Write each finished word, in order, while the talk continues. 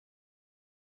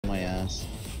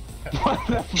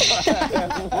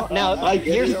Now,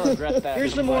 here's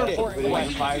the more important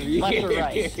question. Left or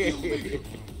right?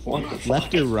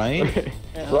 Left or right?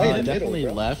 Right, definitely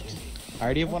left. I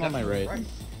already have one on my right.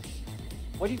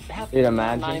 What do you have? Dude, I'm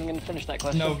not imagine. even gonna finish that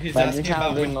question. No, he's Imagine asking about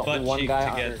having which butt one cheek guy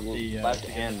to on get your the left to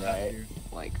get and the right. tattoo.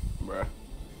 Like, bruh.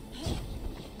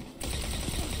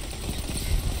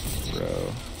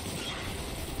 Bro.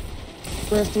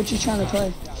 Rift, what you trying to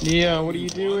play? Neo, what are you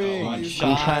doing? One I'm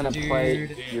shot, trying to dude.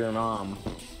 play your mom.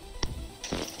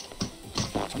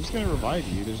 I'm just gonna revive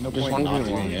you. There's no Just point in not 1v1.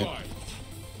 doing it.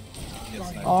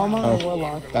 Oh, I'm on Oh. a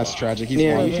warlock. That's tragic. He's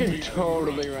Yeah, one. you should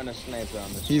totally run a sniper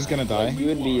on this. He's gonna die. Like, you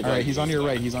would be. Alright, he's on your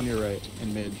right. He's on your right.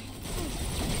 In mid.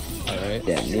 Alright.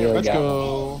 Yeah, Neo Let's got.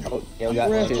 go. Oh, Neo got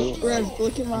Rift, two. Rift,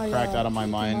 look at my cracked out of my look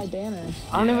at mind. my banner.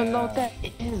 I don't even know what that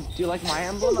is. Do you like my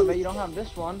emblem? I bet you don't have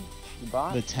this one. You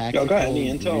bought? The tactical got any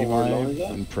intel on where Lone is revive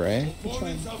at? and pray. Which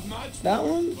one? That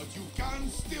one?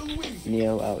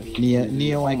 Neo out here.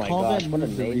 Neo, I Oh my call gosh, that what a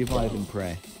move the nade revive throw. and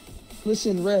pray.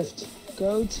 Listen, Rift,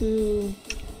 go to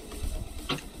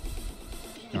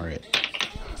Alright.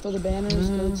 for the banners.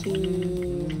 Go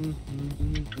to.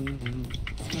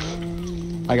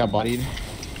 I got bodied.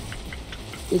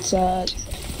 It's at.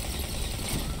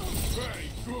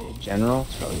 General?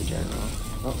 It's probably general.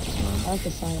 Oh, it's not. I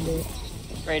can find it.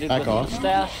 Traded Back with off.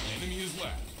 staff.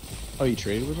 Oh, you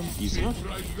traded with him? Easy.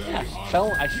 Yeah,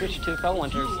 I switched to Fell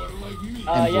Hunters.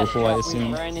 And Yes, Vocal, I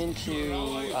assume. we ran into.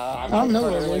 I don't know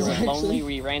what it is, Lonely. actually.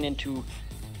 We ran into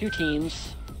two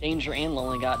teams. Danger and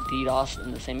Lonely got DDoS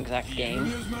in the same exact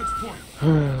game.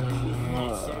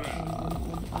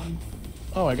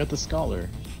 Oh, I got the Scholar.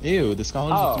 Ew, the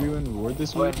Scholar's Oh. a 3-win reward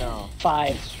this week? Wait, no.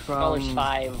 5. It's Colors from-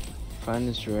 5. Find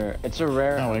this rare. It's a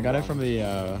rare. No, I got it emblem. from the,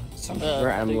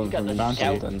 Rare You emblem got from the the bounty.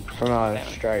 Sultan. From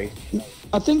Strike.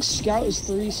 I think Scout is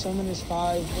 3, Summon is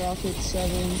 5, Rocket 7,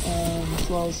 and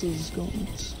Flawless is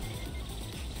Guns.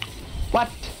 What?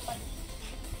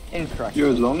 Incorrect. Yo,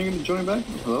 is Lonely gonna join back?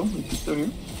 Hello? Is he still here?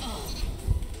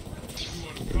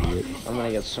 idiot. I'm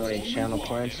gonna get so many channel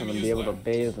points. I'm gonna be able to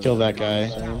bathe. Kill that guy.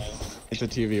 It's a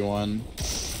 2v1.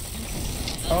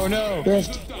 Oh no!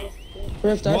 Rift,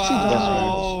 Rift, I actually don't know.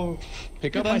 Wow!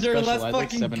 Pick up my Thunder, special, let's I have like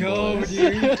fucking 7 go, bullets.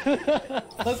 dude!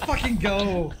 Let's fucking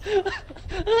go!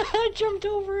 I jumped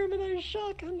over him and I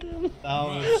shotgunned him. That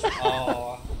was,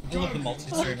 oh, I love the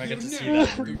multi-stream, I get to see that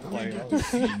replay, that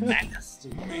was madness.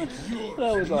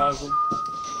 That was awesome.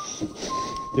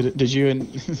 Did you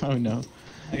and oh no.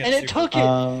 I got And it super- took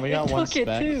it. We got it one took it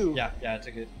spec. too. Yeah, I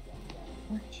took it.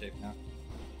 We're in shape now.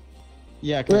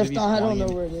 Yeah, cause Rift, I don't know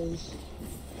where it is.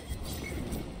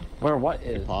 Where what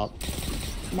is? Pop.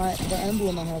 The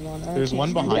emblem I have on. I There's can't one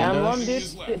see behind it. The us.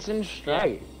 emblem, dude. It's in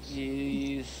Strike.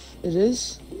 Jeez. It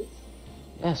is?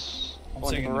 Yes. I'm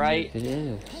One singing to the right. It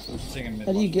is. I'm singing mid.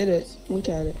 How do you get it? Look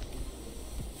at it.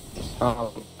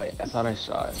 Oh wait, I thought I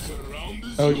saw it.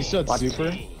 Oh, you still had What?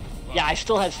 super? Yeah, I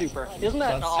still had super. Isn't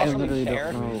that That's- awesome I and literally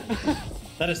fair? don't know.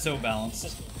 That is so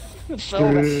balanced.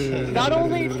 So, not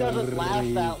only does it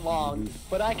last that long,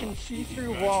 but I can see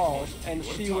through walls and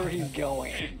see where he's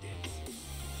going.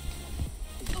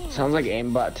 Sounds like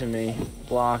aimbot to me.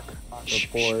 Block.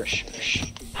 Report.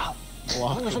 No,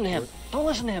 don't listen to him. Don't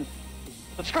listen to him.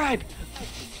 Subscribe.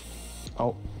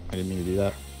 Oh, I didn't mean to do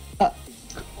that.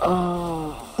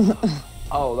 Oh.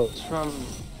 Oh, that's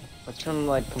from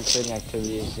like completing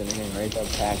activities and getting ranked up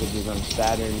packages on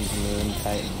Saturn's moon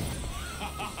Titan.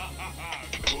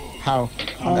 How?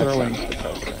 I'm Oh, throwing. That's the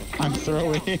first thing. I'm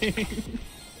throwing.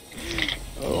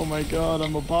 Oh my god,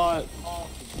 I'm a bot.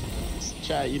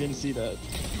 Chat, you didn't see that.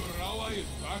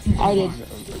 I did.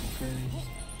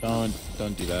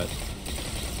 Don't do that.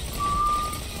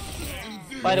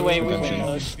 By the way, we Redemption. won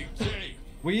those.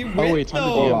 We win Oh wait, time to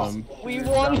those! DM him. We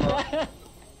won that.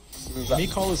 Let me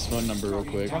call his phone number real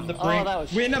quick. From the Oh, brink. that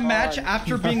was Win a match fun.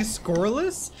 after being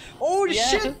scoreless? Oh Yeah.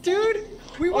 shit, dude!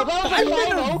 We won that was a 5 in a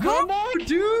final row, comeback?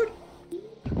 dude!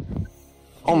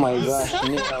 Oh my gosh,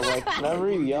 you know, like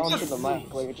whenever you yell into the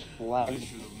mic, like it's loud.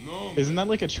 Isn't that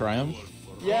like a triumph?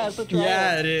 Yeah, it's a trial.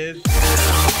 Yeah, it is.